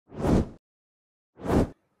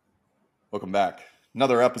Welcome back.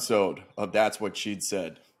 Another episode of That's What She'd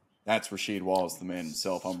Said. That's Rasheed Wallace, the man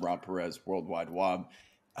himself. I'm Rob Perez, Worldwide Wob.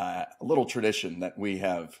 A little tradition that we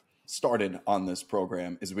have started on this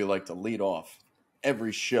program is we like to lead off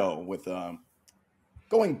every show with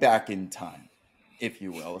going back in time, if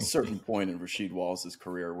you will, a certain point in Rasheed Wallace's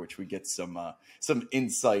career, which we get some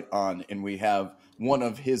insight on, and we have one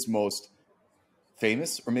of his most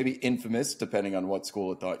famous or maybe infamous, depending on what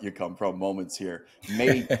school of thought you come from, moments here.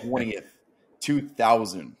 May 20th,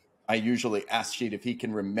 2000. I usually ask Sheed if he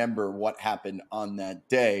can remember what happened on that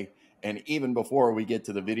day. And even before we get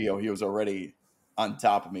to the video, he was already on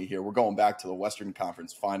top of me here. We're going back to the Western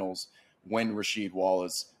Conference Finals when Rasheed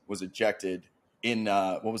Wallace was ejected in,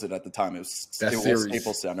 what was it at the time? It was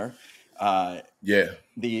Staples Center.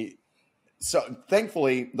 So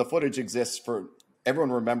thankfully, the footage exists for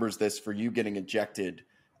everyone remembers this for you getting ejected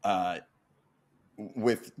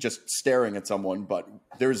with just staring at someone, but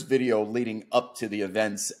there's video leading up to the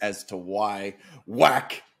events as to why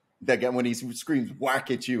whack that when he screams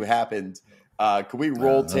whack at you happened. Could we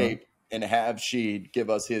roll tape and have Sheed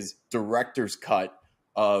give us his director's cut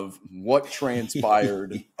of what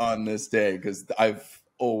transpired on this day? Because I've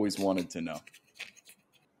always wanted to know.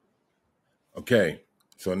 Okay.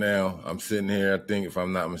 So now I'm sitting here. I think if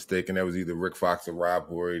I'm not mistaken, that was either Rick Fox or Rob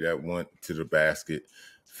Horry that went to the basket.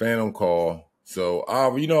 Phantom call. So, I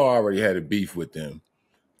already had a beef with them.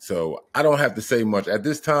 So I don't have to say much. At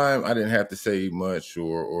this time, I didn't have to say much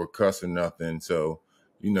or cuss or nothing. So,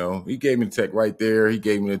 he gave me the tech right there. He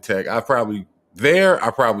gave me the tech. I probably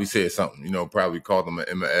said something, probably called him an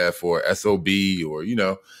MF or SOB or,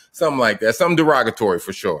 something like that. Something derogatory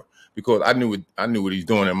for sure, because I knew what he's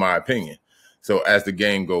doing in my opinion. So as the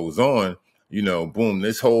game goes on, boom,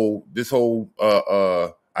 this whole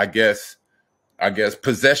I guess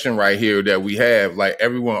possession right here that we have, like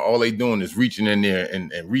everyone, all they doing is reaching in there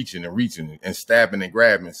and reaching and stabbing and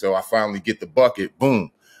grabbing. So I finally get the bucket,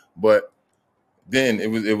 boom. But then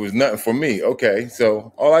it was nothing for me. Okay,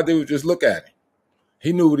 so all I did was just look at him.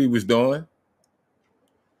 He knew what he was doing.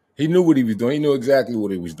 He knew exactly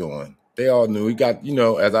what he was doing. They all knew. He got,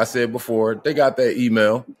 as I said before, they got that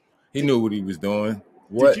email. He knew what he was doing.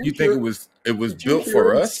 What you think it was built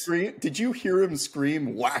for us? Did you hear him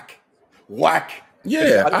scream whack, whack?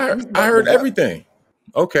 Yeah, I heard everything.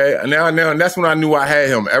 Okay, and now and that's when I knew I had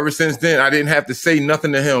him. Ever since then, I didn't have to say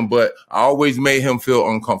nothing to him, but I always made him feel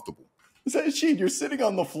uncomfortable. So, Sheed, you're sitting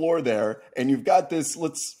on the floor there, and you've got this,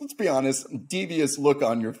 let's be honest, devious look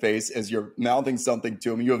on your face as you're mouthing something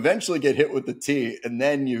to him. You eventually get hit with the tee, and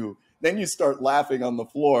then you start laughing on the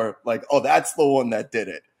floor like, oh, that's the one that did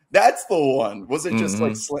it. That's the one. Was it just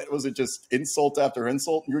was it just insult after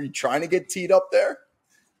insult? Were you trying to get teed up there?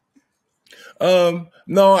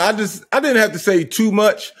 No, I didn't have to say too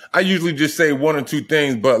much. I usually just say one or two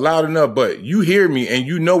things, but loud enough. But you hear me and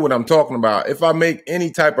you know what I'm talking about. If I make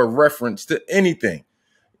any type of reference to anything,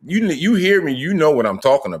 you hear me, you know what I'm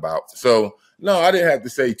talking about. So no, I didn't have to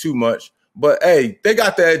say too much. But hey, they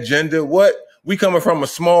got the agenda. What? We coming from a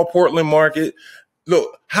small Portland market.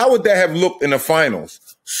 Look, how would that have looked in the finals?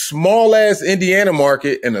 Small ass Indiana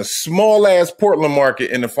market and a small ass Portland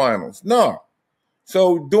market in the finals. No.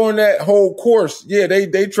 So during that whole course, yeah,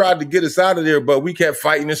 they tried to get us out of there, but we kept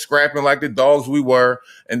fighting and scrapping like the dogs we were.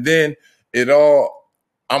 And then I'm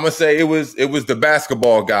gonna say it was the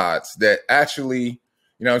basketball gods that actually,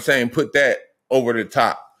 put that over the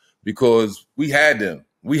top, because we had them.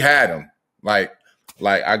 We had them. Like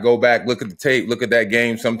I go back, look at the tape, look at that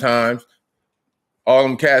game sometimes. All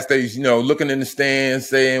them cats, they, looking in the stands,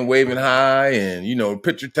 saying, waving high and,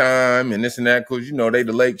 picture time and this and that, because, they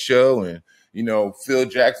the Lake Show and, Phil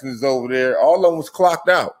Jackson is over there. All of them was clocked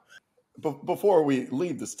out. Before we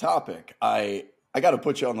leave this topic, I got to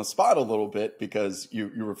put you on the spot a little bit, because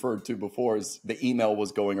you referred to before as the email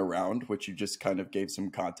was going around, which you just kind of gave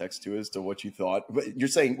some context to as to what you thought. But you're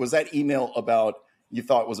saying, was that email you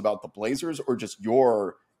thought was about the Blazers or just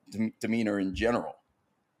your demeanor in general?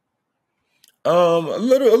 A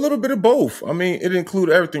little bit of both. I mean, it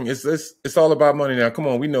included everything. It's all about money now. Come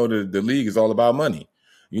on, we know the league is all about money.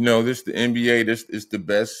 This the NBA. This is the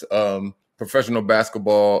best professional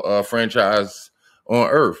basketball franchise on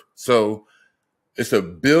earth. So it's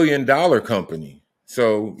 $1 billion company.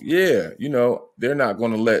 So yeah, they're not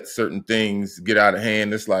going to let certain things get out of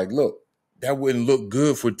hand. It's like, look, that wouldn't look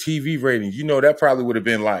good for TV ratings. That probably would have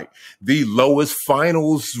been like the lowest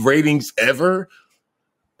finals ratings ever.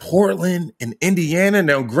 Portland and Indiana.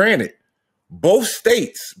 Now, granted, both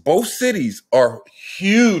states, both cities are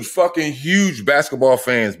huge basketball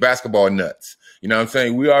fans, basketball nuts. You know what I'm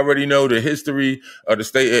saying? We already know the history of the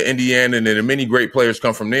state of Indiana, and then many great players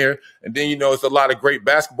come from there. And then, it's a lot of great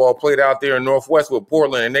basketball played out there in Northwest with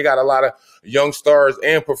Portland, and they got a lot of young stars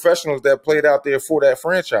and professionals that played out there for that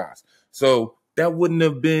franchise. So that wouldn't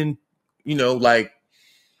have been, like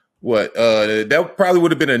what? That probably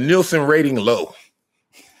would have been a Nielsen rating low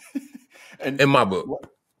in my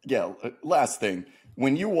book. Yeah, last thing.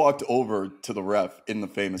 When you walked over to the ref in the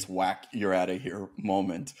famous whack you're out of here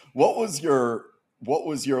moment, what was your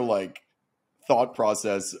like thought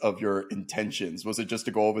process of your intentions? Was it just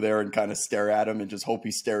to go over there and kind of stare at him and just hope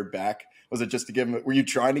he stared back? Was it just to give him, were you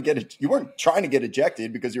trying to get it? You weren't trying to get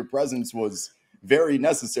ejected because your presence was very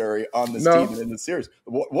necessary on this team and in the series.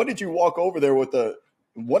 What did you walk over there with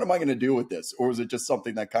what am I going to do with this? Or was it just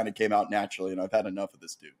something that kind of came out naturally and I've had enough of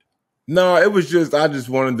this dude? No, it was just, I just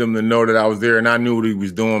wanted them to know that I was there and I knew what he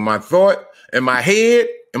was doing. My thought in my head,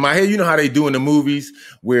 you know how they do in the movies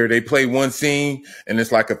where they play one scene and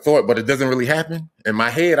it's like a thought, but it doesn't really happen. In my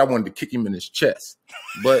head, I wanted to kick him in his chest.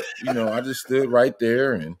 But, I just stood right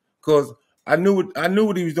there and because I knew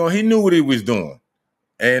what he was doing. He knew what he was doing.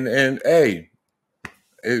 And hey,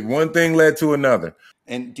 one thing led to another.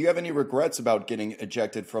 And do you have any regrets about getting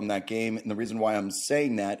ejected from that game? And the reason why I'm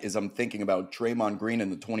saying that is I'm thinking about Draymond Green in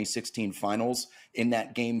the 2016 finals. In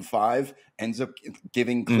that game 5, ends up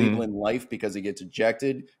giving Cleveland life because he gets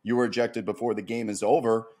ejected. You were ejected before the game is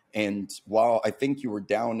over. And while I think you were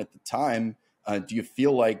down at the time, do you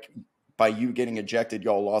feel like by you getting ejected,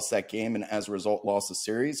 y'all lost that game and as a result lost the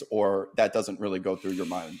series? Or that doesn't really go through your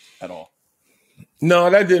mind at all? No,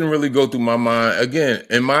 that didn't really go through my mind. Again,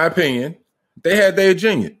 in my opinion, they had their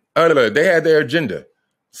agenda. They had their agenda.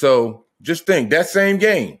 So just think that same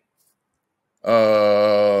game. I'm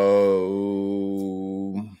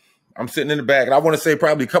sitting in the back, and I want to say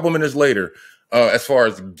probably a couple minutes later, as far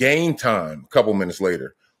as game time, a couple minutes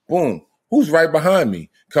later, boom, who's right behind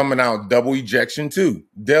me? Coming out double ejection too,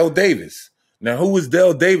 Dell Davis. Now, who was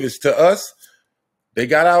Dell Davis to us? They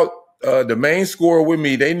got out the main scorer with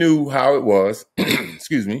me. They knew how it was.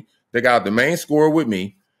 Excuse me. They got out the main scorer with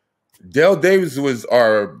me. Dell Davis was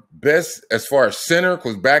our best as far as center,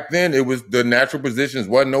 because back then it was the natural positions,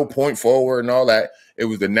 wasn't no point forward and all that. It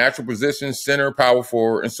was the natural positions, center, power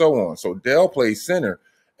forward, and so on. So Dell played center,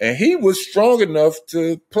 and he was strong enough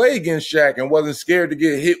to play against Shaq and wasn't scared to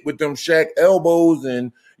get hit with them Shaq elbows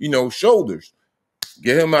and, shoulders.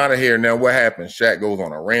 Get him out of here. Now what happens? Shaq goes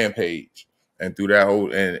on a rampage, and through that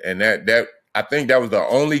whole and that I think that was the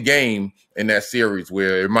only game in that series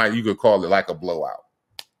where you could call it like a blowout.